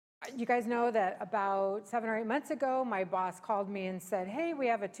you guys know that about 7 or 8 months ago, my boss called me and said, hey, we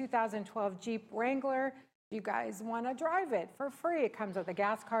have a 2012 Jeep Wrangler. You guys want to drive it for free? It comes with a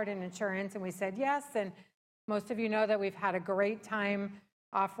gas card and insurance. And we said yes. And most of you know that we've had a great time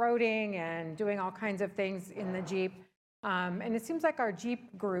off-roading and doing all kinds of things in the Jeep. And it seems like our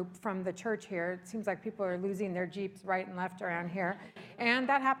Jeep group from the church here, it seems like people are losing their Jeeps right and left around here. And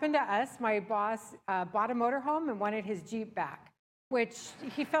that happened to us. My boss bought a motorhome and wanted his Jeep back, which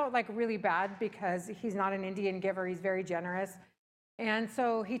he felt like really bad because he's not an Indian giver. He's very generous. And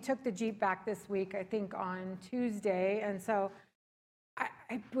so he took the Jeep back this week, I think on Tuesday. And so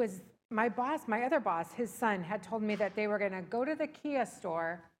my other boss, his son, had told me that they were going to go to the Kia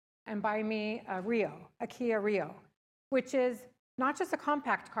store and buy me a Kia Rio, which is not just a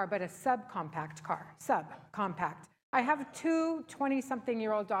compact car, but a subcompact car, subcompact. I have two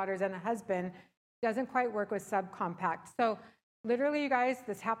 20-something-year-old daughters and a husband. Doesn't quite work with subcompact. So literally, you guys,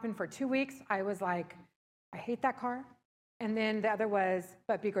 this happened for 2 weeks. I was like, I hate that car. And then the other was,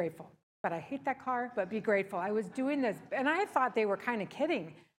 but be grateful. But I hate that car, but be grateful. I was doing this, and I thought they were kind of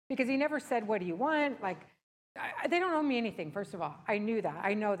kidding because he never said, what do you want? Like, they don't owe me anything, first of all. I knew that.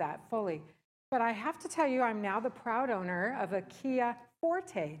 I know that fully. But I have to tell you, I'm now the proud owner of a Kia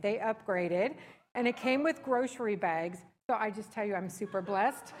Forte. They upgraded, and it came with grocery bags. So I just tell you, I'm super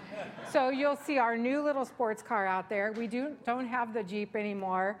blessed. So you'll see our new little sports car out there. We don't have the Jeep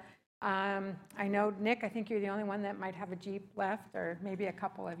anymore. I know, Nick, I think you're the only one that might have a Jeep left, or maybe a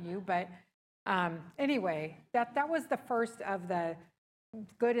couple of you. But anyway, that was the first of the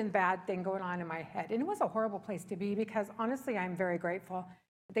good and bad thing going on in my head. And it was a horrible place to be because, honestly, I'm very grateful.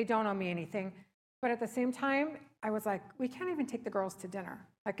 They don't owe me anything. But at the same time, I was like, we can't even take the girls to dinner,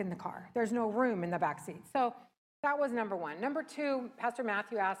 like in the car. There's no room in the back seat. So that was number one. Number two, Pastor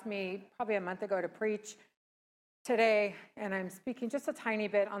Matthew asked me probably a month ago to preach today, and I'm speaking just a tiny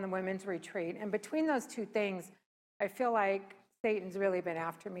bit on the women's retreat. And between those two things, I feel like Satan's really been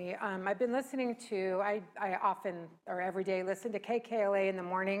after me. I've been listening to, I often or every day listen to KKLA in the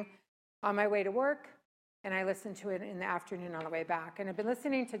morning on my way to work, and I listen to it in the afternoon on the way back. And I've been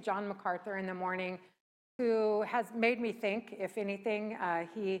listening to John MacArthur in the morning, who has made me think, if anything.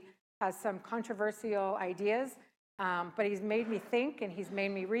 He has some controversial ideas, but he's made me think, and he's made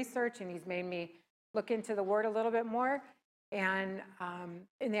me research, and he's made me look into the Word a little bit more. And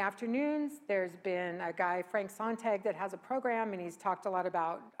in the afternoons, there's been a guy, Frank Sontag, that has a program, and he's talked a lot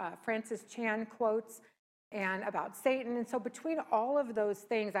about Francis Chan quotes and about Satan. And so between all of those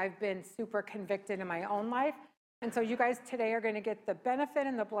things, I've been super convicted in my own life. And so you guys today are going to get the benefit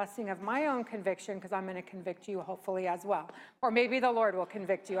and the blessing of my own conviction, because I'm going to convict you hopefully as well. Or maybe the Lord will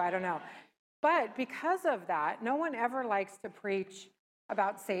convict you, I don't know. But because of that, no one ever likes to preach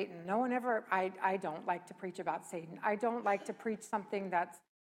about Satan. No one ever, I don't like to preach about Satan. I don't like to preach something that's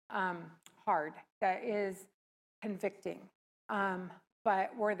hard, that is convicting.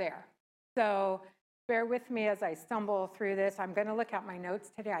 But we're there. So bear with me as I stumble through this. I'm going to look at my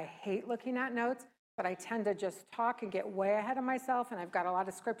notes today. I hate looking at notes, but I tend to just talk and get way ahead of myself, and I've got a lot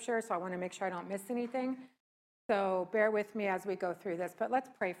of scripture, so I want to make sure I don't miss anything. So bear with me as we go through this. But let's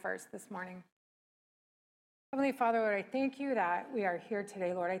pray first this morning. Heavenly Father, Lord, I thank you that we are here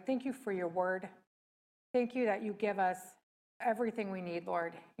today, Lord. I thank you for your word. Thank you that you give us everything we need,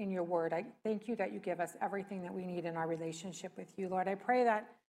 Lord, in your word. I thank you that you give us everything that we need in our relationship with you, Lord. I pray that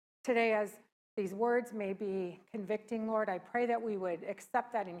today, as these words may be convicting, Lord, I pray that we would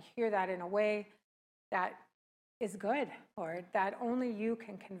accept that and hear that in a way that is good, Lord, that only you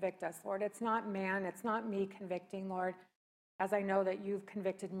can convict us, Lord. It's not man, it's not me convicting, Lord, as I know that you've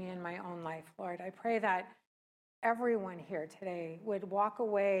convicted me in my own life, Lord. I pray that everyone here today would walk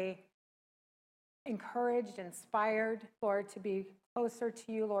away encouraged, inspired, Lord, to be closer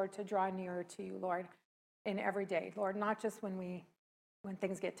to you, Lord, to draw nearer to you, Lord, in every day, Lord, not just when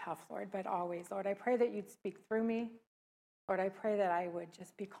things get tough, Lord, but always, Lord. I pray that you'd speak through me. Lord, I pray that I would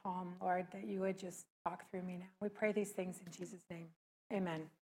just be calm, Lord, that you would just talk through me now. We pray these things in Jesus' name. Amen.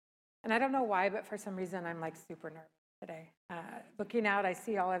 And I don't know why, but for some reason, I'm like super nervous today. Looking out, I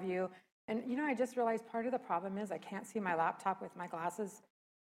see all of you. And, I just realized part of the problem is I can't see my laptop with my glasses,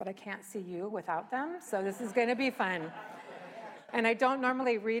 but I can't see you without them. So this is going to be fun. And I don't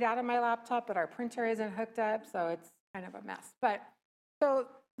normally read out of my laptop, but our printer isn't hooked up, so it's kind of a mess. But so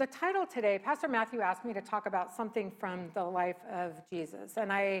the title today, Pastor Matthew asked me to talk about something from the life of Jesus.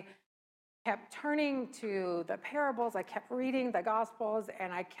 And I kept turning to the parables, I kept reading the Gospels,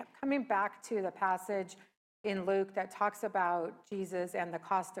 and I kept coming back to the passage in Luke that talks about Jesus and the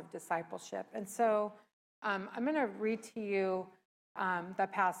cost of discipleship. And so I'm going to read to you the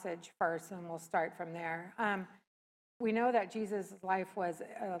passage first, and we'll start from there. we know that Jesus' life was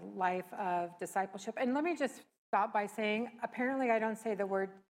a life of discipleship. And let me just stop by saying, apparently I don't say the word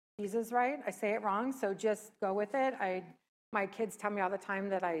Jesus right. I say it wrong, so just go with it. My kids tell me all the time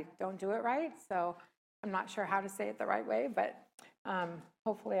that I don't do it right, so I'm not sure how to say it the right way, but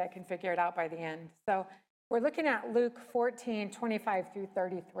hopefully I can figure it out by the end. So we're looking at Luke 14:25 through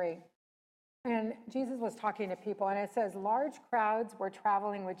 33. And Jesus was talking to people, and it says, large crowds were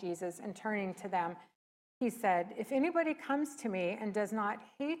traveling with Jesus, and turning to them, he said, if anybody comes to me and does not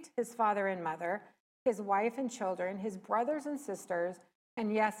hate his father and mother, his wife and children, his brothers and sisters,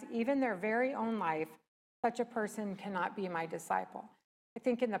 and yes, even their very own life, such a person cannot be my disciple. I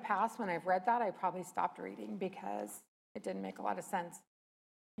think in the past when I've read that, I probably stopped reading because it didn't make a lot of sense.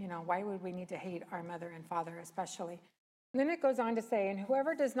 You know, why would we need to hate our mother and father especially? And then it goes on to say, and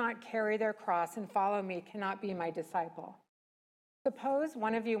whoever does not carry their cross and follow me cannot be my disciple. Suppose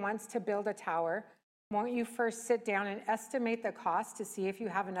one of you wants to build a tower. Won't you first sit down and estimate the cost to see if you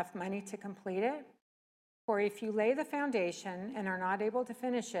have enough money to complete it? For if you lay the foundation and are not able to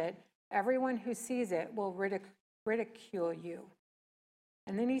finish it, everyone who sees it will ridicule you.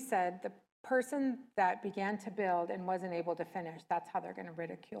 And then he said, the person that began to build and wasn't able to finish, that's how they're going to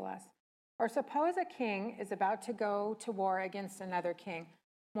ridicule us. Or suppose a king is about to go to war against another king.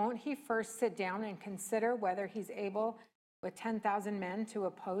 Won't he first sit down and consider whether he's able with 10,000 men to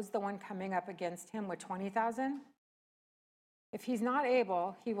oppose the one coming up against him with 20,000? If he's not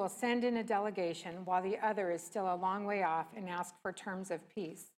able, he will send in a delegation while the other is still a long way off and ask for terms of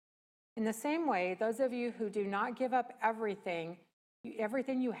peace. In the same way, those of you who do not give up everything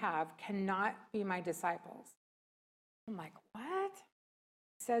you have cannot be my disciples. I'm like, what?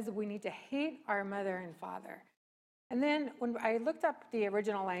 It says we need to hate our mother and father. And then when I looked up the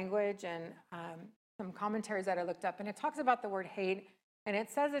original language and some commentaries that I looked up, and it talks about the word hate, and it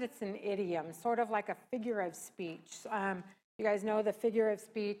says that it's an idiom, sort of like a figure of speech. You guys know the figure of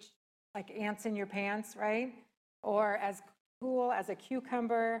speech, like ants in your pants, right? Or as cool as a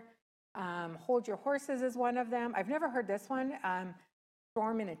cucumber. Hold your horses is one of them. I've never heard this one.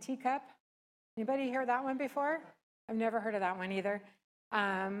 Storm in a teacup. Anybody hear that one before? I've never heard of that one either.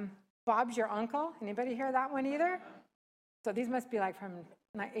 Bob's your uncle. Anybody hear that one either? So these must be like from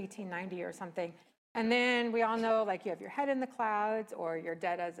 1890 or something. And then we all know, like, you have your head in the clouds, or you're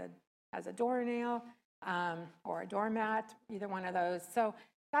dead as a doornail, or a doormat, either one of those. So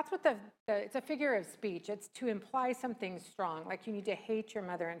that's what it's a figure of speech. It's to imply something strong, like you need to hate your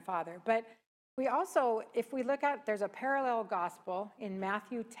mother and father. But we also, if we look at, there's a parallel gospel in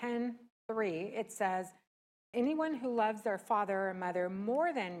Matthew 10:3. It says, anyone who loves their father or mother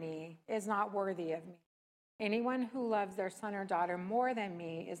more than me is not worthy of me. Anyone who loves their son or daughter more than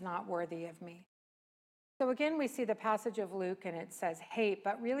me is not worthy of me. So again, we see the passage of Luke and it says hate,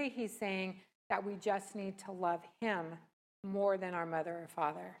 but really he's saying that we just need to love him more than our mother or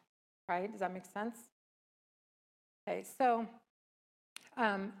father, right? Does that make sense? Okay, so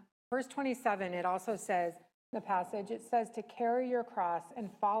verse 27, it also says, the passage, it says to carry your cross and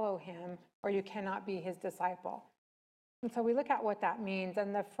follow him, or you cannot be his disciple. And so we look at what that means,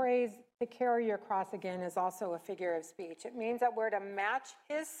 and the phrase to carry your cross again is also a figure of speech. It means that we're to match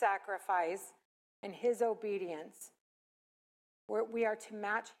his sacrifice and his obedience. We are to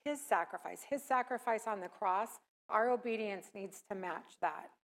match his sacrifice on the cross. Our obedience needs to match that.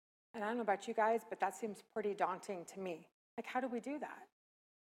 And I don't know about you guys, but that seems pretty daunting to me. Like, how do we do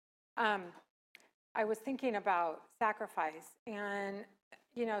that? I was thinking about sacrifice, and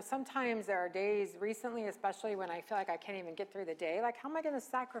you know, sometimes there are days recently, especially when I feel like I can't even get through the day, like, how am I going to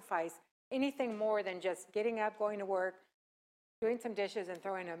sacrifice anything more than just getting up, going to work, doing some dishes, and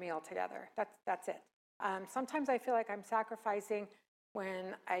throwing a meal together? That's it. Sometimes I feel like I'm sacrificing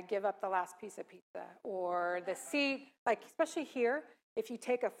when I give up the last piece of pizza, or the seat, like especially here, if you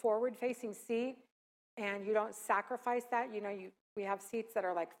take a forward-facing seat and you don't sacrifice that, you know, we have seats that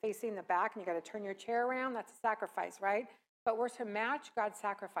are like facing the back and you got to turn your chair around. That's a sacrifice, right? But we're to match God's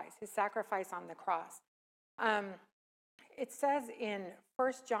sacrifice, his sacrifice on the cross. It says in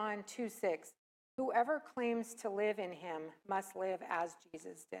 1 John 2:6, whoever claims to live in him must live as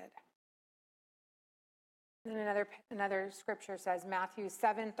Jesus did. And another scripture says, Matthew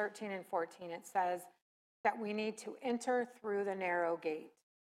 7:13 and 14, it says that we need to enter through the narrow gate.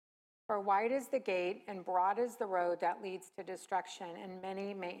 For wide is the gate and broad is the road that leads to destruction, and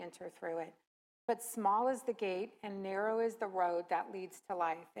many may enter through it. But small is the gate and narrow is the road that leads to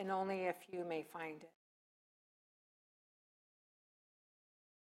life, and only a few may find it.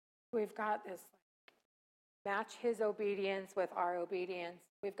 We've got this, match his obedience with our obedience.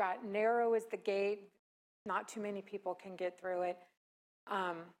 We've got narrow is the gate. Not too many people can get through it.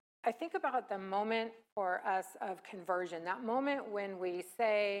 I think about the moment for us of conversion, that moment when we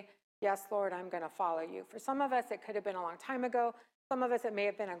say, yes, Lord, I'm going to follow you. For some of us, it could have been a long time ago. Some of us, it may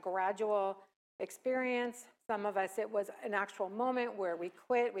have been a gradual experience. Some of us, it was an actual moment where we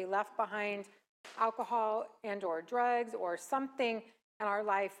quit, we left behind alcohol and or drugs or something, and our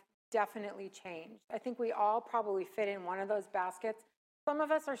life definitely changed. I think we all probably fit in one of those baskets. Some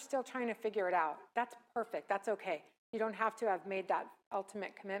of us are still trying to figure it out. That's perfect. That's okay. You don't have to have made that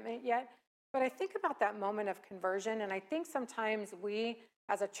ultimate commitment yet. But I think about that moment of conversion, and I think sometimes we,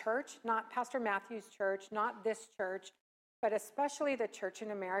 as a church, not Pastor Matthew's church, not this church, but especially the church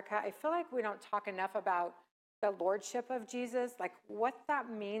in America, I feel like we don't talk enough about the lordship of Jesus, like what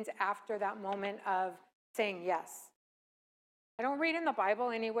that means after that moment of saying yes. I don't read in the Bible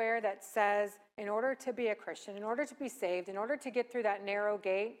anywhere that says in order to be a Christian, in order to be saved, in order to get through that narrow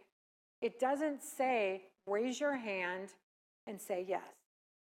gate, it doesn't say raise your hand and say yes.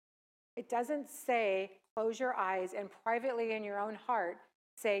 It doesn't say close your eyes and privately in your own heart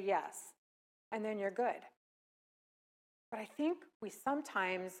say yes, and then you're good. But I think we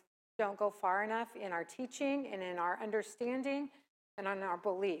sometimes don't go far enough in our teaching and in our understanding and in our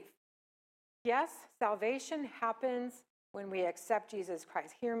belief. Yes, salvation happens when we accept Jesus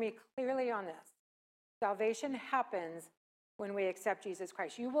Christ. Hear me clearly on this. Salvation happens when we accept Jesus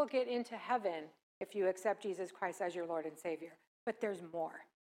Christ. You will get into heaven if you accept Jesus Christ as your Lord and Savior. But there's more.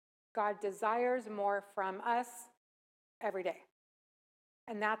 God desires more from us every day.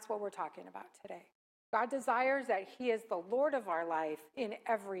 And that's what we're talking about today. God desires that He is the Lord of our life in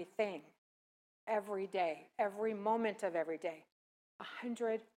everything, every day, every moment of every day,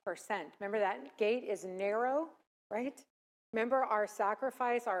 100%. Remember that gate is narrow, right? Remember our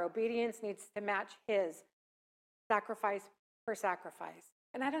sacrifice, our obedience needs to match His sacrifice for sacrifice.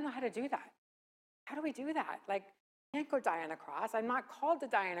 And I don't know how to do that. How do we do that? Like, I can't go die on a cross. I'm not called to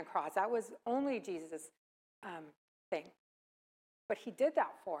die on a cross. That was only Jesus' thing. But He did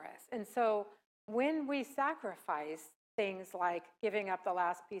that for us. And so when we sacrifice things like giving up the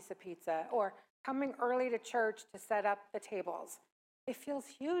last piece of pizza or coming early to church to set up the tables, it feels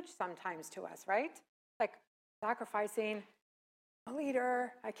huge sometimes to us, right? Like sacrificing a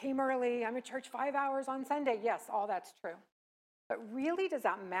leader, I came early, I'm at church 5 hours on Sunday. Yes, all that's true. But really, does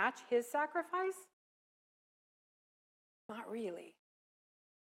that match His sacrifice? Not really.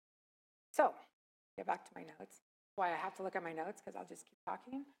 So, get back to my notes. That's why I have to look at my notes, because I'll just keep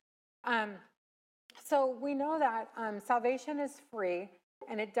talking. So we know that salvation is free,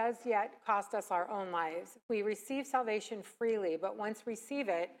 and it does yet cost us our own lives. We receive salvation freely, but once we receive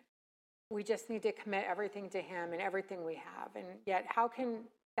it, we just need to commit everything to Him and everything we have. And yet, how can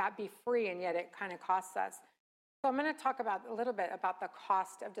that be free and yet it kind of costs us? So I'm going to talk about a little bit about the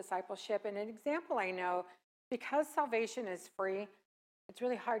cost of discipleship. And an example I know, because salvation is free, it's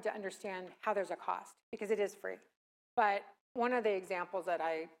really hard to understand how there's a cost, because it is free. But one of the examples that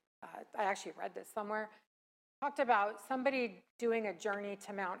I actually read this somewhere, talked about somebody doing a journey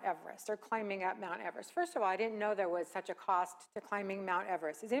to Mount Everest or climbing up Mount Everest. First of all, I didn't know there was such a cost to climbing Mount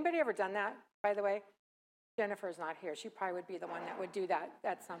Everest. Has anybody ever done that, by the way? Jennifer's not here. She probably would be the one that would do that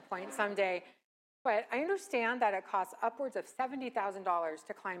at some point, someday. But I understand that it costs upwards of $70,000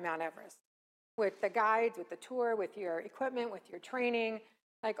 to climb Mount Everest, with the guides, with the tour, with your equipment, with your training,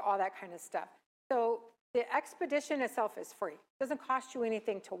 like all that kind of stuff. So the expedition itself is free. It doesn't cost you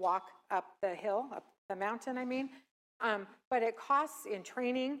anything to walk up the hill, up the mountain, but it costs in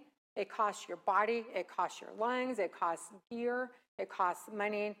training, it costs your body, it costs your lungs, it costs gear, it costs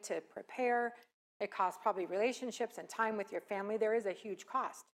money to prepare, it costs probably relationships and time with your family. There is a huge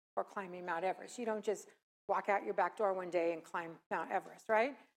cost for climbing Mount Everest. You don't just walk out your back door one day and climb Mount Everest,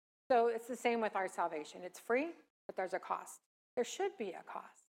 right? So it's the same with our salvation. It's free, but there's a cost. There should be a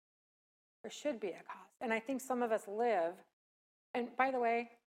cost. There should be a cost. And I think some of us live, and by the way,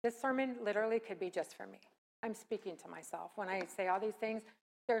 this sermon literally could be just for me. I'm speaking to myself. When I say all these things,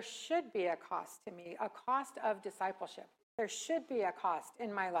 there should be a cost to me, a cost of discipleship. There should be a cost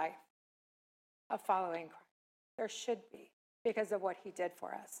in my life of following Christ. There should be, because of what He did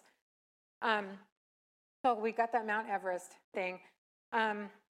for us. So we got that Mount Everest thing.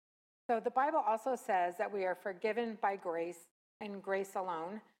 So the Bible also says that we are forgiven by grace and grace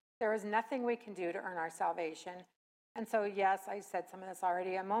alone. There is nothing we can do to earn our salvation. And so, yes, I said some of this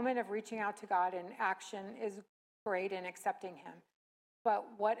already. A moment of reaching out to God in action is great in accepting Him. But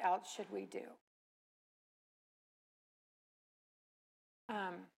what else should we do?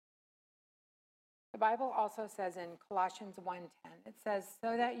 The Bible also says in Colossians 1:10, it says,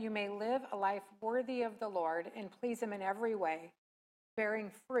 so that you may live a life worthy of the Lord and please Him in every way, bearing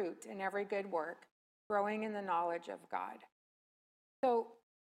fruit in every good work, growing in the knowledge of God. So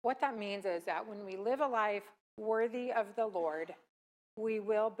what that means is that when we live a life worthy of the Lord, we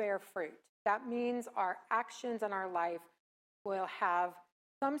will bear fruit. That means our actions in our life will have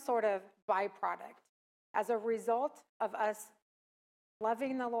some sort of byproduct. As a result of us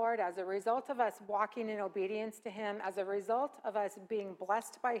loving the Lord, as a result of us walking in obedience to Him, as a result of us being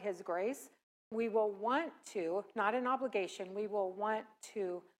blessed by His grace, we will want to, not an obligation, we will want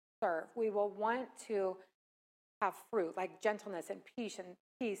to serve. We will want to have fruit like gentleness and peace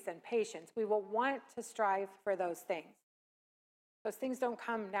and patience. We will want to strive for those things. Those things don't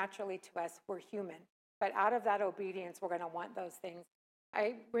come naturally to us. We're human. But out of that obedience, we're going to want those things.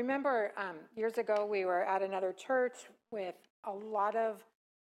 I remember years ago, we were at another church with a lot of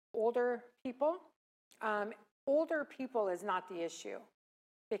older people. Older people is not the issue,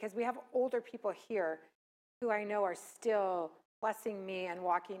 because we have older people here who I know are still blessing me and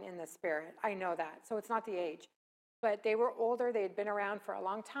walking in the Spirit. I know that. So it's not the age. But they were older. They had been around for a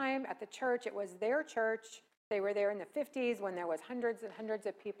long time at the church. It was their church. They were there in the 50s when there was hundreds and hundreds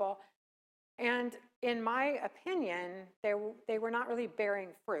of people. And in my opinion, they were not really bearing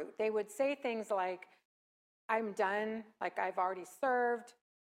fruit. They would say things like, I'm done, like I've already served.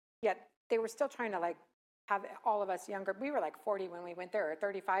 Yet they were still trying to like have all of us younger. We were like 40 when we went there, or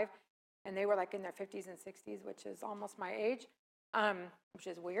 35. And they were like in their 50s and 60s, which is almost my age, which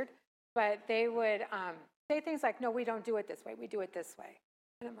is weird. But they would say things like, no, we don't do it this way. We do it this way.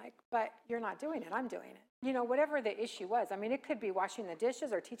 And I'm like, but you're not doing it. I'm doing it. You know, whatever the issue was. I mean, it could be washing the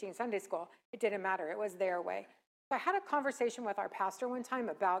dishes or teaching Sunday school. It didn't matter. It was their way. So I had a conversation with our pastor one time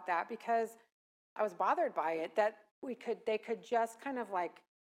about that, because I was bothered by it, that they could just kind of like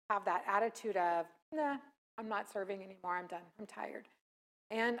have that attitude of, nah, I'm not serving anymore. I'm done. I'm tired.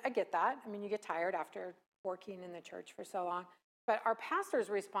 And I get that. I mean, you get tired after working in the church for so long. But our pastor's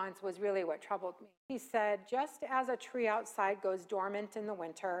response was really what troubled me. He said, just as a tree outside goes dormant in the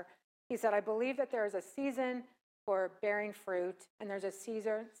winter, he said, I believe that there is a season for bearing fruit, and there's a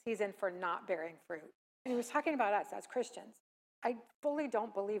season for not bearing fruit. And he was talking about us as Christians. I fully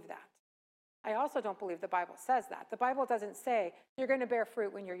don't believe that. I also don't believe the Bible says that. The Bible doesn't say you're going to bear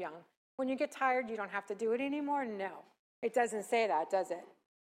fruit when you're young. When you get tired, you don't have to do it anymore. No, it doesn't say that, does it?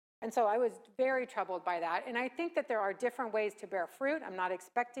 And so I was very troubled by that. And I think that there are different ways to bear fruit. I'm not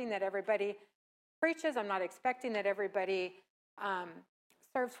expecting that everybody preaches. I'm not expecting that everybody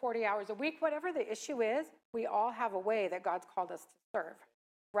serves 40 hours a week. Whatever the issue is, we all have a way that God's called us to serve,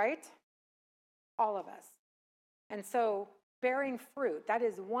 right? All of us. And so bearing fruit, that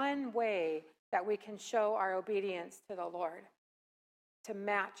is one way that we can show our obedience to the Lord, to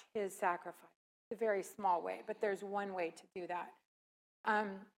match His sacrifice. It's a very small way, but there's one way to do that.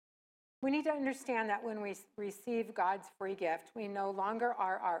 We need to understand that when we receive God's free gift, we no longer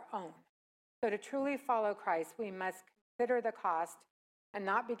are our own. So to truly follow Christ, we must consider the cost and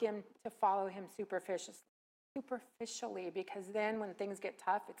not begin to follow Him superficially, because then when things get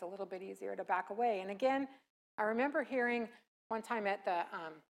tough, it's a little bit easier to back away. And again, I remember hearing one time at the,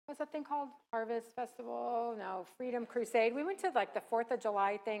 what's that thing called? Harvest Festival? No, Freedom Crusade. We went to like the 4th of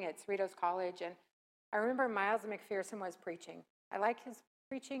July thing at Cerritos College, and I remember Miles McPherson was preaching. I like his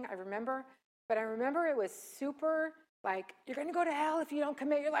preaching, I remember, but I remember it was super like, you're going to go to hell if you don't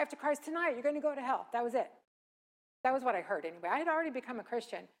commit your life to Christ tonight. You're going to go to hell. That was it. That was what I heard anyway. I had already become a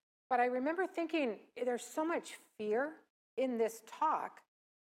Christian, but I remember thinking, there's so much fear in this talk.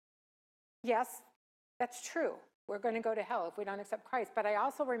 Yes, that's true. We're going to go to hell if we don't accept Christ. But I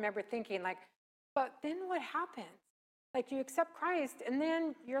also remember thinking like, but then what happens? Like you accept Christ and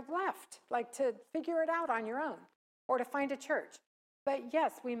then you're left like to figure it out on your own or to find a church. But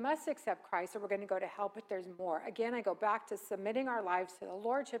yes, we must accept Christ or we're going to go to hell, but there's more. Again, I go back to submitting our lives to the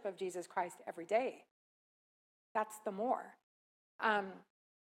Lordship of Jesus Christ every day. That's the more.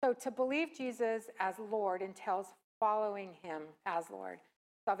 So to believe Jesus as Lord entails following Him as Lord.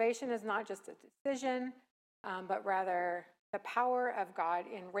 Salvation is not just a decision, but rather the power of God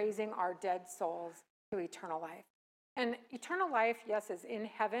in raising our dead souls to eternal life. And eternal life, yes, is in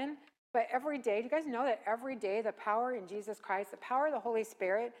heaven, but every day, do you guys know that every day the power in Jesus Christ, the power of the Holy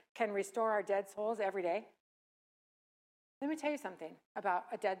Spirit can restore our dead souls every day? Let me tell you something about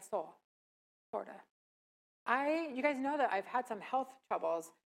a dead soul, sort of. You guys know that I've had some health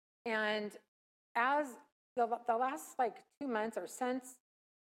troubles, and as the last like 2 months or since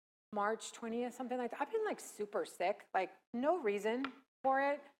March 20th, something like that, I've been like super sick, like no reason for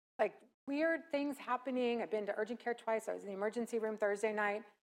it, like weird things happening. I've been to urgent care twice. I was in the emergency room Thursday night.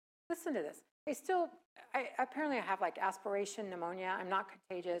 Listen to this. Apparently I have like aspiration pneumonia. I'm not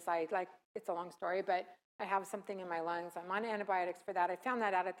contagious. It's a long story, but I have something in my lungs. I'm on antibiotics for that. I found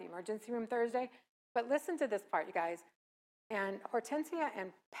that out at the emergency room Thursday. But listen to this part, you guys. And Hortensia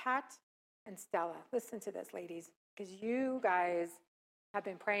and Pat and Stella, listen to this, ladies, because you guys have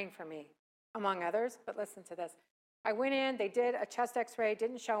been praying for me, among others, but listen to this. I went in, they did a chest x-ray,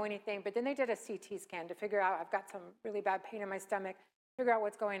 didn't show anything, but then they did a CT scan to figure out I've got some really bad pain in my stomach, figure out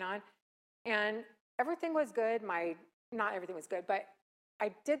what's going on. And everything was good. Not everything was good, but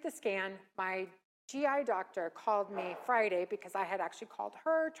I did the scan. My GI doctor called me Friday because I had actually called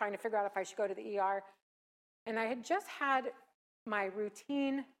her trying to figure out if I should go to the ER. And I had just had my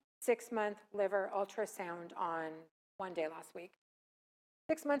routine 6-month liver ultrasound on one day last week.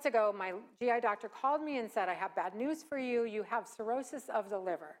 6 months ago, my GI doctor called me and said, I have bad news for you. You have cirrhosis of the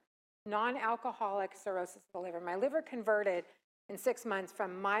liver, non-alcoholic cirrhosis of the liver. My liver converted in 6 months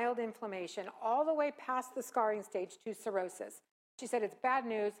from mild inflammation all the way past the scarring stage to cirrhosis. She said, it's bad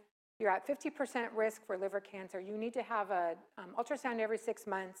news. You're at 50% risk for liver cancer. You need to have an ultrasound every 6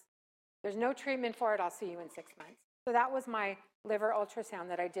 months. There's no treatment for it. I'll see you in 6 months. So that was my liver ultrasound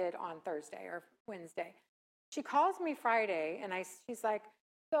that I did on Thursday or Wednesday. She calls me Friday, and she's like,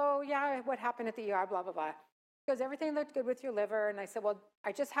 so yeah, what happened at the ER, blah, blah, blah. She goes, everything looked good with your liver. And I said, well,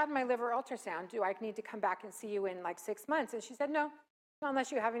 I just had my liver ultrasound. Do I need to come back and see you in like 6 months? And she said, no, not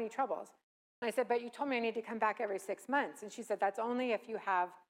unless you have any troubles. And I said, but you told me I need to come back every 6 months. And she said, that's only if you have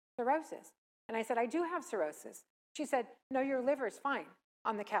cirrhosis. And I said, I do have cirrhosis. She said, no, your liver's fine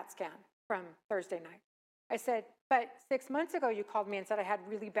on the CAT scan from Thursday night. I said, but 6 months ago, you called me and said I had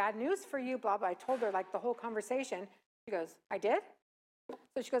really bad news for you, blah, blah. I told her like the whole conversation. She goes, I did?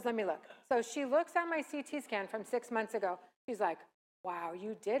 So she goes, let me look. So she looks at my CT scan from 6 months ago. She's like, wow,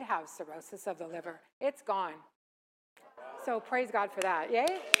 you did have cirrhosis of the liver. It's gone. So praise God for that. Yay?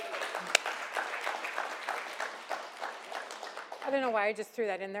 I don't know why I just threw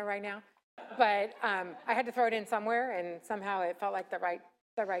that in there right now, but I had to throw it in somewhere, and somehow it felt like the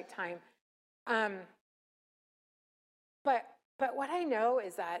right time. But what I know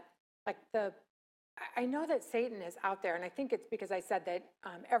is that I know that Satan is out there, and I think it's because I said that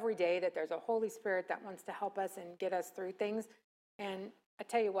every day that there's a Holy Spirit that wants to help us and get us through things. And I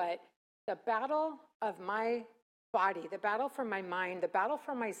tell you what, the battle of my body, the battle for my mind, the battle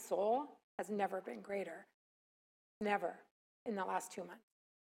for my soul has never been greater. Never in the last 2 months.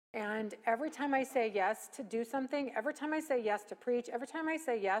 And every time I say yes to do something, every time I say yes to preach, every time I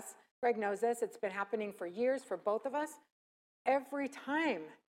say yes, Greg knows this, it's been happening for years for both of us. Every time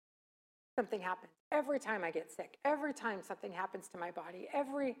something happens, every time I get sick, every time something happens to my body,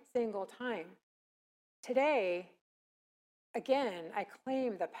 every single time. Today, again, I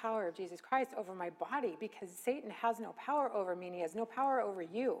claim the power of Jesus Christ over my body because Satan has no power over me and he has no power over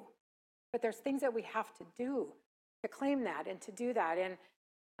you. But there's things that we have to do to claim that and to do that. And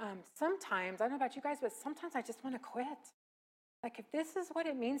sometimes, I don't know about you guys, but sometimes I just want to quit. Like, if this is what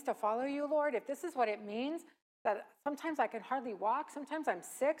it means to follow you, Lord, if this is what it means that sometimes I can hardly walk, sometimes I'm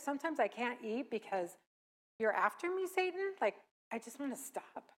sick, sometimes I can't eat because you're after me, Satan, like, I just want to stop.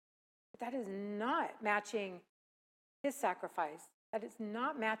 But that is not matching his sacrifice. That is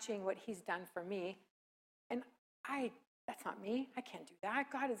not matching what he's done for me. And that's not me. I can't do that.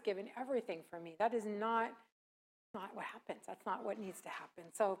 God has given everything for me. That is not what happens. That's not what needs to happen.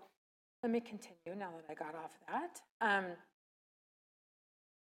 So let me continue now that I got off that.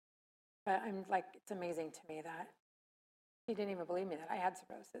 But I'm like, it's amazing to me that he didn't even believe me that I had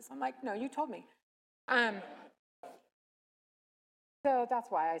cirrhosis. I'm like, no, you told me. So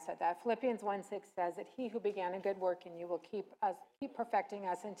that's why I said that. Philippians 1:6 says that he who began a good work in you will keep perfecting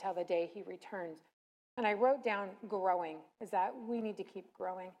us until the day he returns. And I wrote down growing, is that we need to keep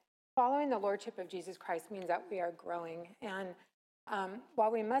growing. Following the lordship of Jesus Christ means that we are growing. And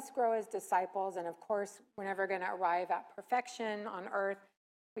while we must grow as disciples, and of course, we're never going to arrive at perfection on earth,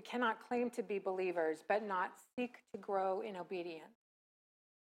 we cannot claim to be believers, but not seek to grow in obedience.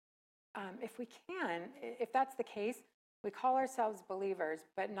 If that's the case, we call ourselves believers,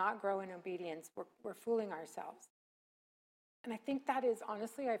 but not grow in obedience. We're fooling ourselves. And I think that is,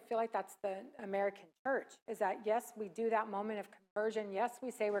 honestly, I feel like that's the American church, is that, yes, we do that moment of conversion. Yes,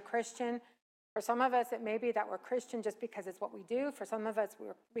 we say we're Christian. For some of us, it may be that we're Christian just because it's what we do. For some of us,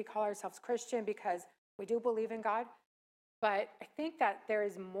 we call ourselves Christian because we do believe in God. But I think that there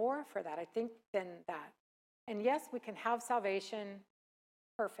is more for that, I think, than that. And yes, we can have salvation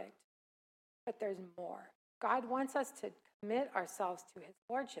perfect, but there's more. God wants us to commit ourselves to his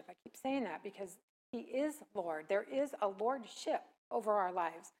lordship. I keep saying that because he is Lord. There is a lordship over our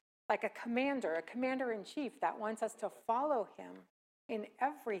lives, like a commander-in-chief that wants us to follow him in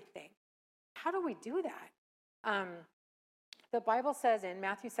everything. How do we do that? The Bible says in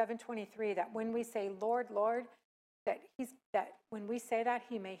Matthew 7:23 that when we say, Lord, Lord, that when we say that,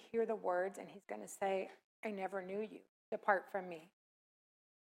 he may hear the words and he's going to say, I never knew you. depart from me.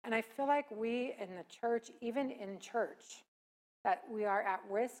 And I feel like we in the church, even in church, that we are at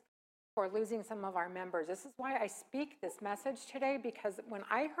risk for losing some of our members. This is why I speak this message today, because when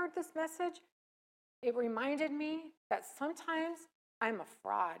I heard this message, it reminded me that sometimes I'm a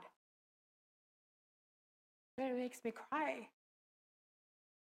fraud. And it makes me cry.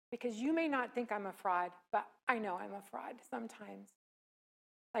 Because you may not think I'm a fraud, but I know I'm a fraud sometimes.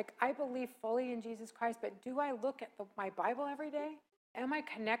 Like, I believe fully in Jesus Christ, but do I look at my Bible every day? Am I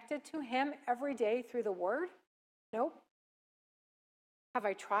connected to him every day through the word? Nope. Have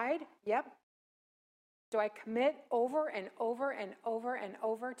I tried? Yep. Do I commit over and over and over and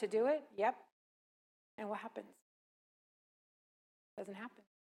over to do it? Yep. And what happens? Doesn't happen.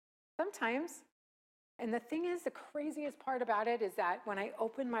 Sometimes. And the thing is, the craziest part about it is that when I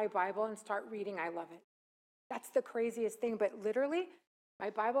open my Bible and start reading, I love it. That's the craziest thing. But literally, my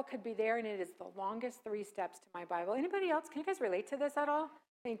Bible could be there, and it is the longest 3 steps to my Bible. Anybody else? Can you guys relate to this at all?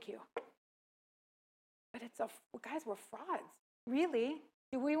 Thank you. But guys, we're frauds. Really?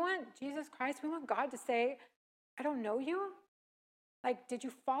 Do we want Jesus Christ? We want God to say, I don't know you? Like, did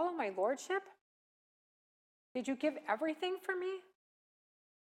you follow my lordship? Did you give everything for me?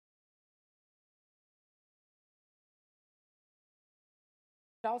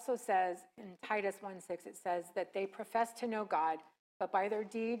 It also says in Titus 1:6, it says that they profess to know God, but by their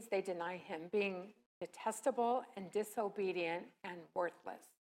deeds they deny him, being detestable and disobedient and worthless.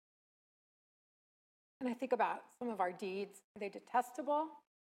 And I think about some of our deeds. Are they detestable?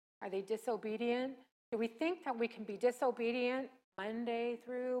 Are they disobedient? Do we think that we can be disobedient Monday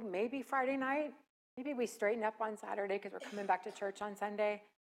through maybe Friday night? Maybe we straighten up on Saturday because we're coming back to church on Sunday.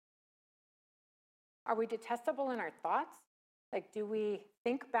 Are we detestable in our thoughts? Like, do we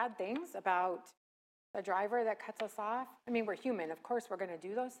think bad things about the driver that cuts us off? I mean, we're human. Of course, we're going to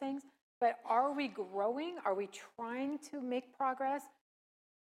do those things. But are we growing? Are we trying to make progress?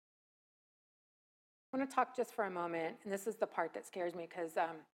 I want to talk just for a moment, and this is the part that scares me because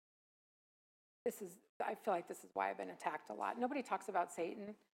I feel like this is why I've been attacked a lot. Nobody talks about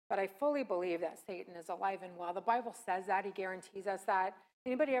Satan, but I fully believe that Satan is alive and well. The Bible says that. He guarantees us that.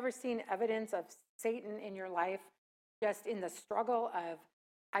 Anybody ever seen evidence of Satan in your life? Just in the struggle of,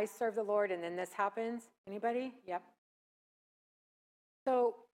 I serve the Lord and then this happens? Anybody? Yep.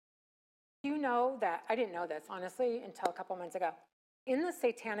 So you know that, I didn't know this, honestly, until a couple months ago. In the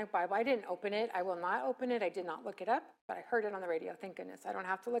Satanic Bible, I didn't open it. I will not open it. I did not look it up, but I heard it on the radio. Thank goodness. I don't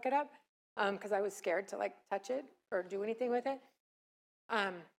have to look it up because I was scared to touch it or do anything with it.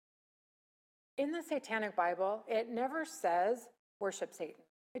 In the Satanic Bible, it never says worship Satan.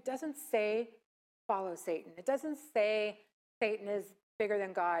 It doesn't say follow Satan. It doesn't say Satan is bigger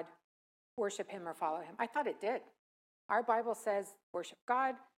than God, worship him or follow him. I thought it did. Our Bible says worship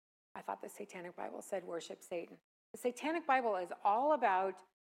God. I thought the Satanic Bible said worship Satan. The Satanic Bible is all about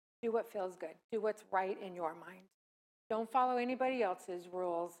do what feels good, do what's right in your mind. Don't follow anybody else's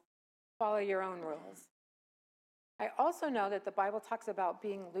rules, follow your own rules. I also know that the Bible talks about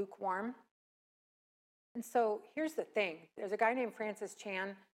being lukewarm. And so here's the thing. There's a guy named Francis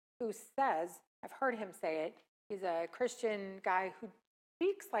Chan who says, I've heard him say it, he's a Christian guy who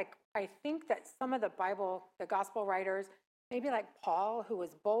speaks like, I think that some of the gospel writers, maybe like Paul, who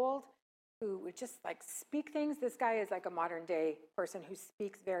was bold, who would just speak things. This guy is like a modern day person who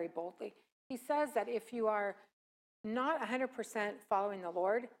speaks very boldly. He says that if you are not 100% following the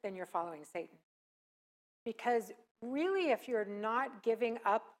Lord, then you're following Satan. Because really, if you're not giving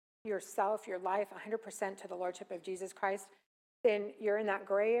up yourself, your life 100% to the Lordship of Jesus Christ, then you're in that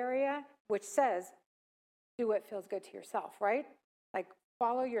gray area, which says, do what feels good to yourself, right? Like,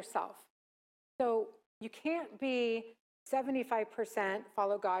 follow yourself. So you can't be 75%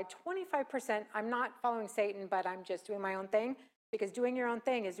 follow God, 25% I'm not following Satan, but I'm just doing my own thing, because doing your own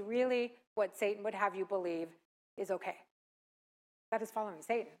thing is really what Satan would have you believe is okay. That is following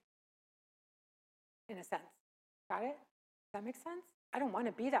Satan, in a sense. Got it? Does that make sense? I don't want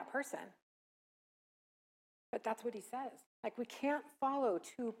to be that person. But that's what he says. Like, we can't follow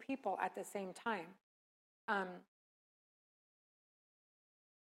 2 people at the same time.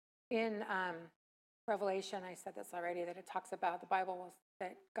 In Revelation, I said this already, that it talks about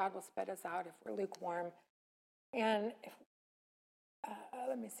that God will spit us out if we're lukewarm. And if,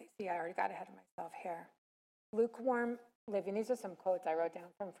 let me see, I already got ahead of myself here. Lukewarm living, these are some quotes I wrote down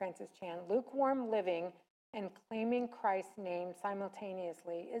from Francis Chan. Lukewarm living and claiming Christ's name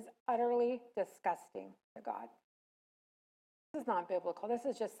simultaneously is utterly disgusting to God. This is not biblical. This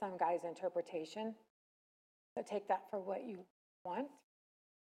is just some guy's interpretation. So take that for what you want.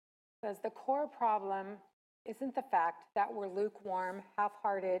 It says the core problem isn't the fact that we're lukewarm,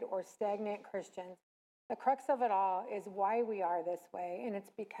 half-hearted, or stagnant Christians, The crux of it all is why we are this way, and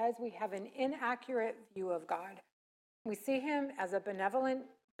it's because we have an inaccurate view of God. We see him as a benevolent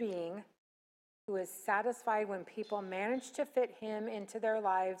being who is satisfied when people manage to fit him into their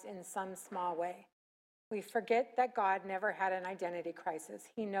lives in some small way. We forget that God never had an identity crisis.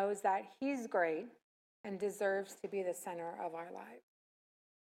 He knows that he's great and deserves to be the center of our lives.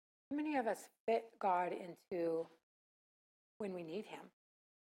 How many of us fit God into when we need him?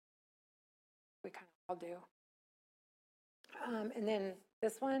 We kind of all do. And then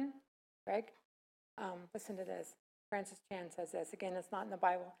this one, Greg, listen to this. Francis Chan says this. Again, it's not in the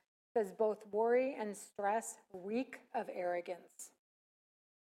Bible. It says, both worry and stress reek of arrogance.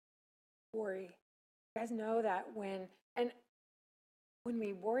 Worry. You guys know that when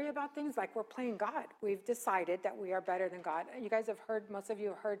we worry about things, like we're playing God. We've decided that we are better than God. You guys have heard, most of you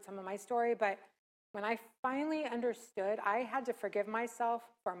have heard some of my story, but when I finally understood I had to forgive myself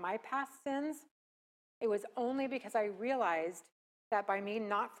for my past sins, it was only because I realized that by me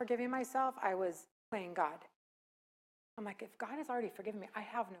not forgiving myself, I was playing God. I'm like, if God has already forgiven me, I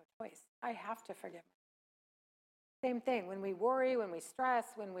have no choice. I have to forgive myself. Same thing, when we worry, when we stress,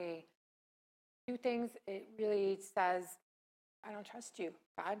 when we do things, it really says, I don't trust you,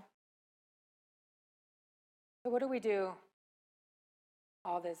 God. So what do we do?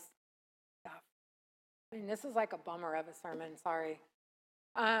 All this stuff. I mean, this is like a bummer of a sermon, sorry.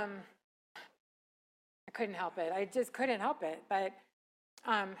 I couldn't help it. I just couldn't help it. But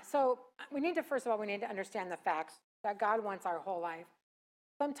so we need to, first of all, we need to understand the facts that God wants our whole life.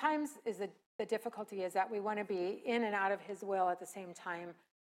 Sometimes the difficulty is that we want to be in and out of his will at the same time.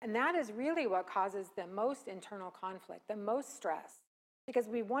 And that is really what causes the most internal conflict, the most stress. Because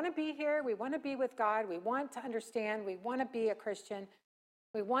we want to be here, we want to be with God, we want to understand, we want to be a Christian,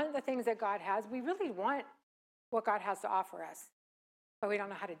 we want the things that God has. We really want what God has to offer us, but we don't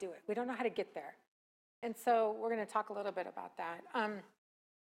know how to do it. We don't know how to get there. And so we're going to talk a little bit about that.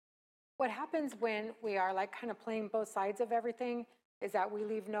 What happens when we are like kind of playing both sides of everything is that we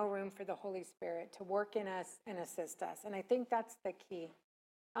leave no room for the Holy Spirit to work in us and assist us. And I think that's the key.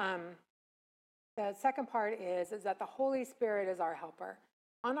 The second part is that the Holy Spirit is our helper.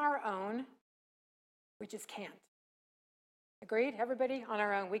 On our own, we just can't. Agreed, everybody? On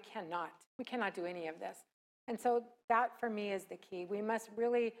our own, we cannot. We cannot do any of this. And so that, for me, is the key. We must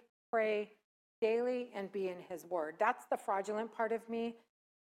really pray daily and be in his word. That's the fraudulent part of me.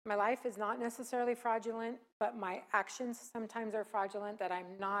 My life is not necessarily fraudulent, but my actions sometimes are fraudulent, that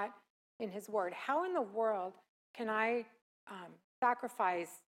I'm not in his word. How in the world can I sacrifice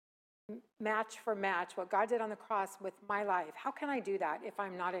match for match what God did on the cross with my life? How can I do that if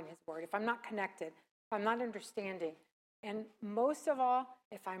I'm not in his word, if I'm not connected, if I'm not understanding? And most of all,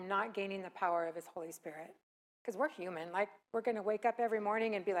 if I'm not gaining the power of his Holy Spirit. Because we're human. Like, we're going to wake up every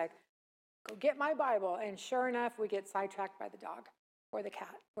morning and be like, go get my Bible. And sure enough, we get sidetracked by the dog or the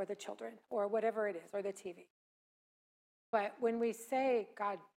cat or the children or whatever it is, or the TV. But when we say,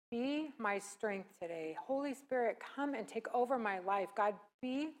 God, be my strength today. Holy Spirit, come and take over my life. God,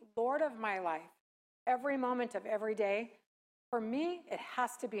 be Lord of my life every moment of every day. For me, it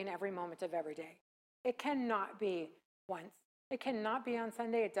has to be in every moment of every day. It cannot be once. It cannot be on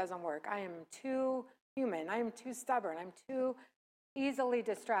Sunday. It doesn't work. I am too human. I am too stubborn. I'm too easily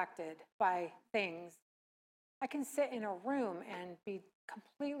distracted by things. I can sit in a room and be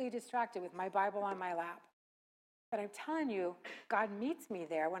completely distracted with my Bible on my lap. But I'm telling you, God meets me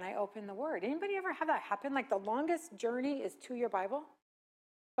there when I open the Word. Anybody ever have that happen? Like, the longest journey is to your Bible,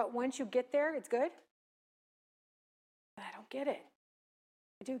 but once you get there, it's good? But I don't get it.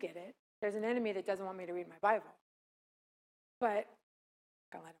 I do get it. There's an enemy that doesn't want me to read my Bible. But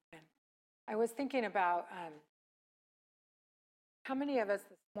I'm gonna let him in. I was thinking about how many of us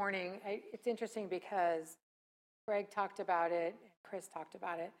this morning, it's interesting because Greg talked about it, and Chris talked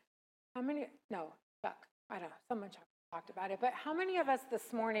about it. Chuck. I don't know, someone talked about it, but how many of us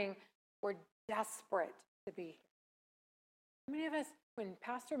this morning were desperate to be here? How many of us, when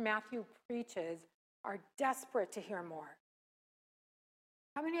Pastor Matthew preaches, are desperate to hear more?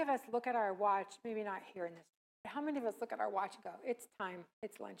 How many of us look at our watch, maybe not here in this, but how many of us look at our watch and go, it's time,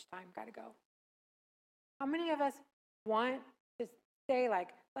 it's lunchtime, gotta go? How many of us want to say,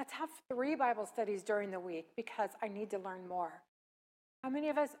 like, let's have 3 Bible studies during the week because I need to learn more? How many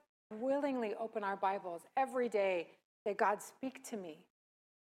of us willingly open our Bibles every day, say, God, speak to me?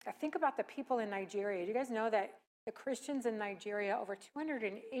 I think about the people in Nigeria. Do you guys know that the Christians in Nigeria, over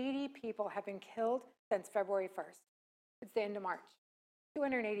 280 people have been killed since February 1st? It's the end of March.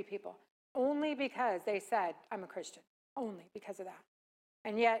 280 people. Only because they said, I'm a Christian. Only because of that.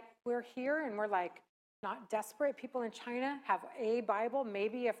 And yet we're here and we're like not desperate. People in China have a Bible,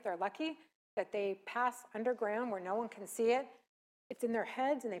 maybe if they're lucky. that they pass underground where no one can see it. It's in their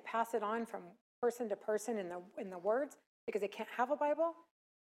heads, and they pass it on from person to person in the words because they can't have a Bible.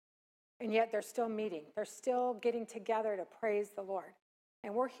 And yet they're still meeting. They're still getting together to praise the Lord.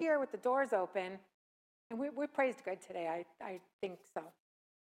 And we're here with the doors open, and we praised good today. I think so.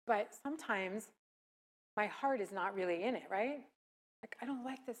 But sometimes my heart is not really in it, right? Like, I don't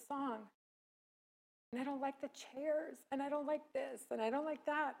like this song. And I don't like the chairs, and I don't like this, and I don't like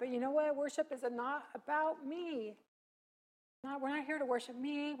that. But you know what? Worship is not about me. We're not here to worship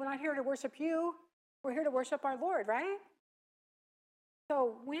me. We're not here to worship you. We're here to worship our Lord, right?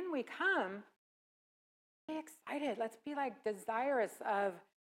 So when we come, be excited. Let's be like desirous of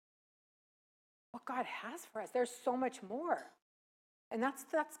what God has for us. There's so much more. And that's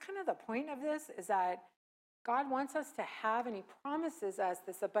kind of the point of this, is that God wants us to have, and he promises us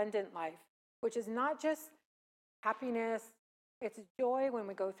this abundant life, which is not just happiness. It's joy when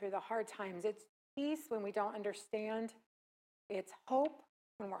we go through the hard times. It's peace when we don't understand. It's hope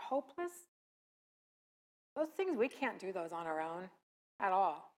when we're hopeless. Those things, we can't do those on our own at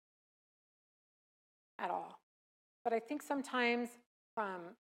all. At all. But I think sometimes I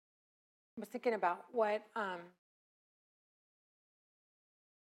was thinking about what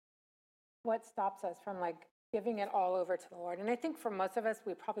stops us from like giving it all over to the Lord. And I think for most of us,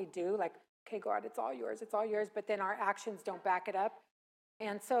 we probably do, like, okay, God, it's all yours, but then our actions don't back it up.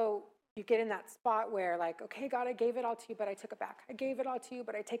 And so you get in that spot where, like, okay, God, I gave it all to you, but I took it back. I gave it all to you,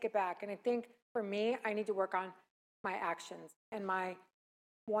 but I take it back. And I think for me, I need to work on my actions and my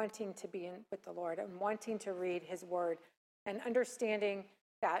wanting to be in with the Lord and wanting to read his word and understanding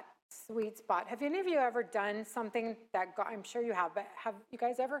that sweet spot. Have any of you ever done something that God, I'm sure you have, but have you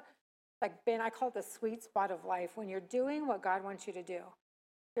guys ever I call it the sweet spot of life, when you're doing what God wants you to do?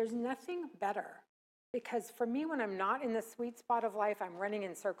 There's nothing better, because for me, when I'm not in the sweet spot of life, I'm running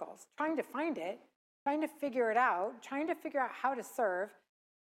in circles, trying to find it, trying to figure it out, trying to figure out how to serve.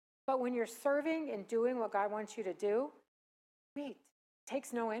 But when you're serving and doing what God wants you to do, it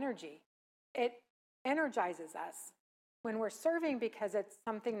takes no energy. It energizes us. When we're serving because it's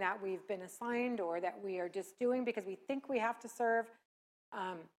something that we've been assigned, or that we are just doing because we think we have to serve,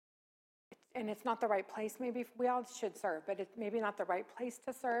 and it's not the right place. Maybe we all should serve, but it's maybe not the right place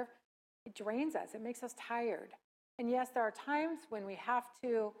to serve. It drains us. It makes us tired. And yes, there are times when we have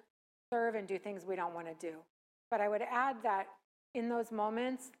to serve and do things we don't want to do. But I would add that in those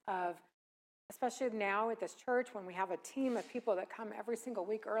moments of, especially now at this church, when we have a team of people that come every single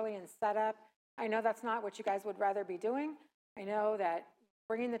week early and set up, I know that's not what you guys would rather be doing. I know that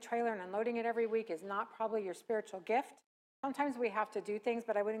bringing the trailer and unloading it every week is not probably your spiritual gift. Sometimes we have to do things,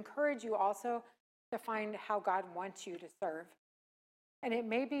 but I would encourage you also to find how God wants you to serve. And it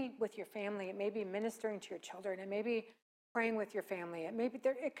may be with your family. It may be ministering to your children. It may be praying with your family.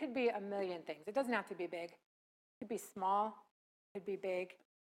 It could be a million things. It doesn't have to be big. It could be small. It could be big.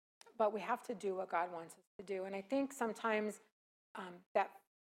 But we have to do what God wants us to do. And I think sometimes that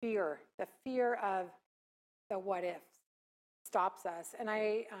fear, the fear of the what ifs, stops us. And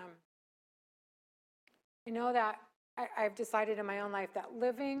I know that I've decided in my own life that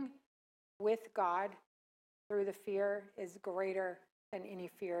living with God through the fear is greater than any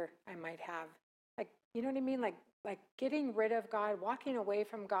fear I might have. Like, you know what I mean? Like getting rid of God, walking away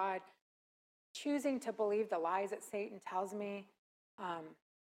from God, choosing to believe the lies that Satan tells me,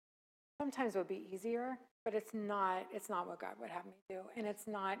 sometimes would be easier, but it's not what God would have me do. And it's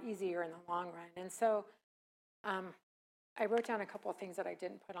not easier in the long run. And so I wrote down a couple of things that I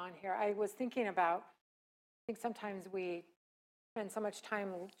didn't put on here. I was thinking about, I think sometimes we spend so much time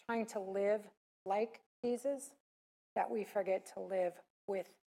trying to live like Jesus that we forget to live with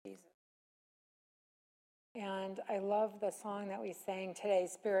Jesus. And I love the song that we sang today,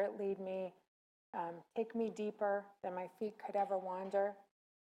 Spirit Lead Me, take me deeper than my feet could ever wander,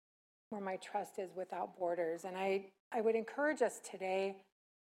 where my trust is without borders. And I would encourage us today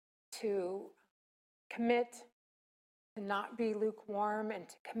to commit to not be lukewarm, and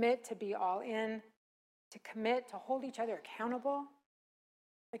to commit to be all in, to commit to hold each other accountable.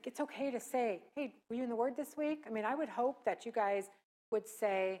 Like, it's okay to say, hey, were you in the Word this week? I mean, I would hope that you guys would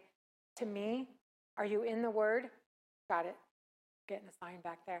say to me, are you in the Word? Got it. Getting a sign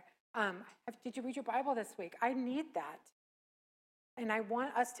back there. Did you read your Bible this week? I need that. And I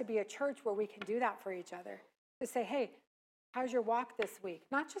want us to be a church where we can do that for each other. To say, hey, how's your walk this week?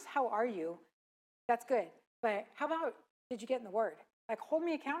 Not just how are you? That's good. But how about, did you get in the Word? Like, hold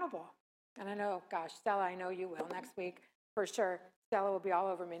me accountable. And I know, gosh, Stella, I know you will next week for sure. Stella will be all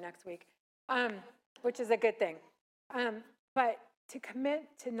over me next week, which is a good thing. But to commit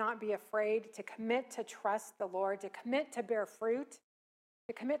to not be afraid, to commit to trust the Lord, to commit to bear fruit,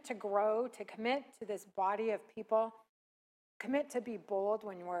 to commit to grow, to commit to this body of people, commit to be bold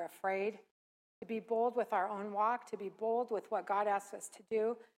when we're afraid, to be bold with our own walk, to be bold with what God asks us to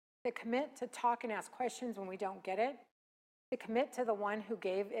do, to commit to talk and ask questions when we don't get it, to commit to the one who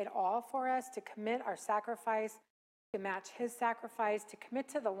gave it all for us, to commit our sacrifice to match his sacrifice, to commit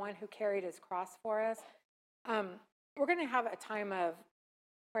to the one who carried his cross for us. We're going to have a time of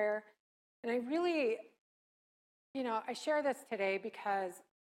prayer. And I really, I share this today because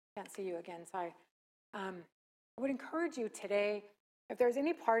I can't see you again, so I would encourage you today, if there's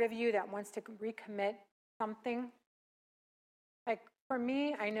any part of you that wants to recommit something, like for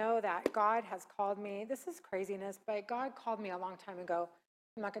me, I know that God has called me. This is craziness, but God called me a long time ago.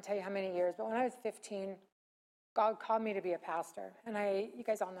 I'm not going to tell you how many years, but when I was 15, God called me to be a pastor. And you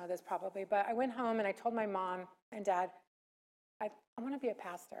guys all know this probably, but I went home and I told my mom and dad, I want to be a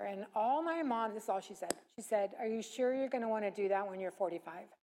pastor. And my mom, this is all she said. She said, are you sure you're going to want to do that when you're 45?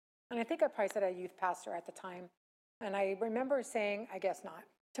 And I think I probably said a youth pastor at the time. And I remember saying, I guess not,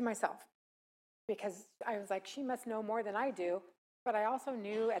 to myself, because I was like, she must know more than I do. But I also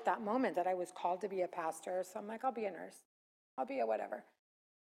knew at that moment that I was called to be a pastor. So I'm like, I'll be a nurse. I'll be a whatever.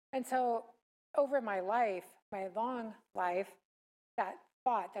 And so over my life, my long life, that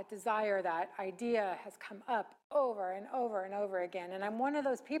thought, that desire, that idea has come up over and over and over again. And I'm one of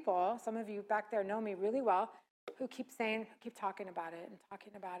those people, some of you back there know me really well, who keep talking about it and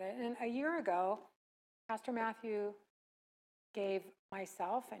talking about it. And a year ago, Pastor Matthew gave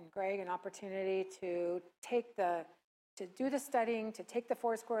myself and Greg an opportunity to do the studying, to take the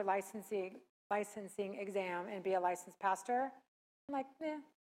Foursquare licensing exam and be a licensed pastor. I'm like,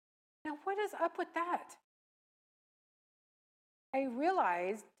 now what is up with that? I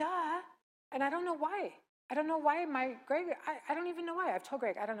realized, and I don't know why. I don't know why I don't even know why. I've told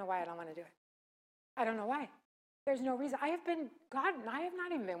Greg, I don't know why I don't want to do it. I don't know why. There's no reason. I have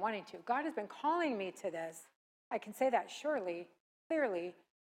not even been wanting to. God has been calling me to this. I can say that surely, clearly,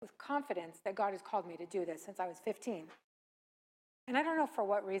 with confidence that God has called me to do this since I was 15. And I don't know for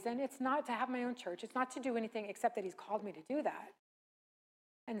what reason. It's not to have my own church. It's not to do anything except that he's called me to do that.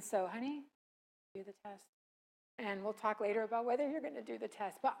 And so, honey, do the test. And we'll talk later about whether you're going to do the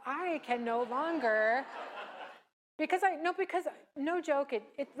test. But I can no longer, because no joke,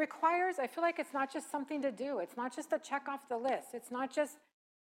 it requires, I feel like it's not just something to do. It's not just a check off the list. It's not just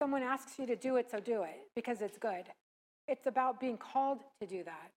someone asks you to do it, so do it, because it's good. It's about being called to do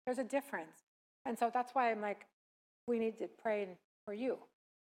that. There's a difference. And so that's why I'm like, we need to pray for you.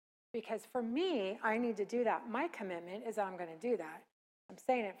 Because for me, I need to do that. My commitment is that I'm going to do that. I'm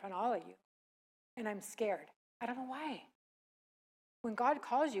saying it in front of all of you. And I'm scared. I don't know why. When God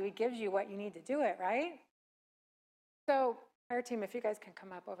calls you, he gives you what you need to do it, right? So, prayer team, if you guys can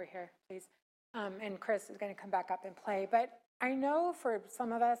come up over here, please. And Chris is going to come back up and play. But I know for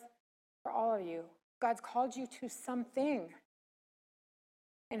some of us, for all of you, God's called you to something.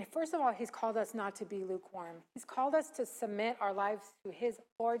 And first of all, he's called us not to be lukewarm. He's called us to submit our lives to his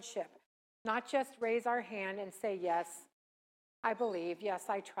lordship, not just raise our hand and say, yes, I believe, yes,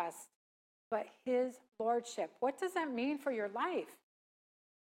 I trust, but his lordship. What does that mean for your life?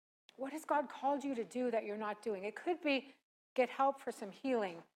 What has God called you to do that you're not doing? It could be get help for some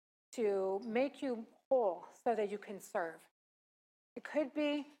healing to make you whole so that you can serve. It could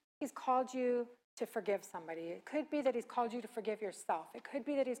be he's called you to forgive somebody. It could be that he's called you to forgive yourself. It could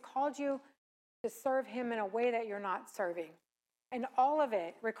be that he's called you to serve him in a way that you're not serving. And all of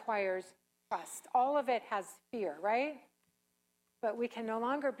it requires trust. All of it has fear, right? But we can no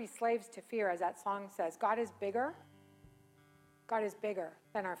longer be slaves to fear, as that song says. God is bigger. God is bigger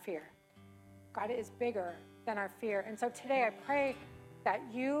than our fear. God is bigger than our fear. And so today I pray that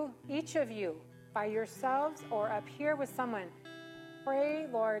you, each of you, by yourselves or up here with someone, pray,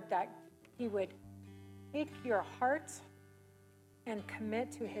 Lord, that he would take your heart and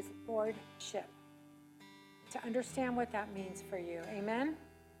commit to his lordship, to understand what that means for you. Amen?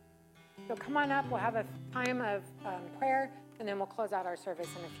 So come on up. We'll have a time of prayer, and then we'll close out our service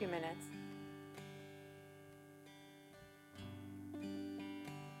in a few minutes.